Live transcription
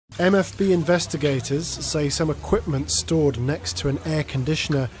MFB investigators say some equipment stored next to an air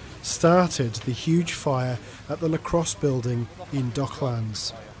conditioner started the huge fire at the lacrosse building in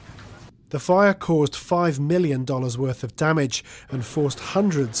Docklands. The fire caused $5 million worth of damage and forced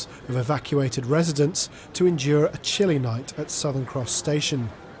hundreds of evacuated residents to endure a chilly night at Southern Cross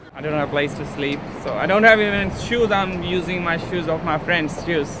Station. I don't have a place to sleep, so I don't have even shoes. I'm using my shoes of my friend's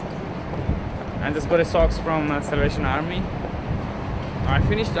shoes. I just got a socks from Salvation Army. I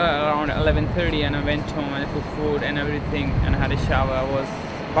finished around 11:30 and I went home and I cooked food and everything and I had a shower. I was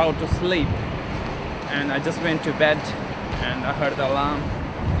about to sleep and I just went to bed and I heard the alarm.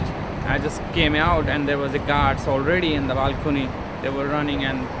 I just came out and there was a guards already in the balcony. They were running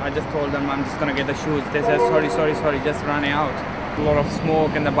and I just told them I'm just gonna get the shoes. They said sorry, just run out. A lot of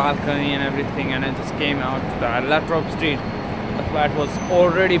smoke in the balcony and everything, and I just came out to the Latrop Street. The flat was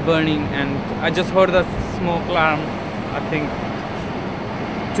already burning and I just heard the smoke alarm, I think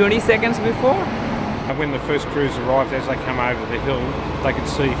 20 seconds before. When the first crews arrived, as they come over the hill, they could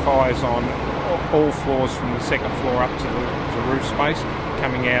see fires on all floors from the second floor up to the roof space,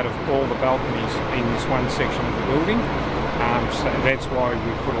 coming out of all the balconies in this one section of the building. So that's why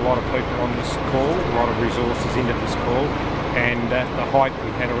we put a lot of people on this call, a lot of resources into this call, and at the height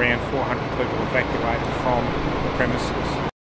we had around 400 people evacuated from the premises.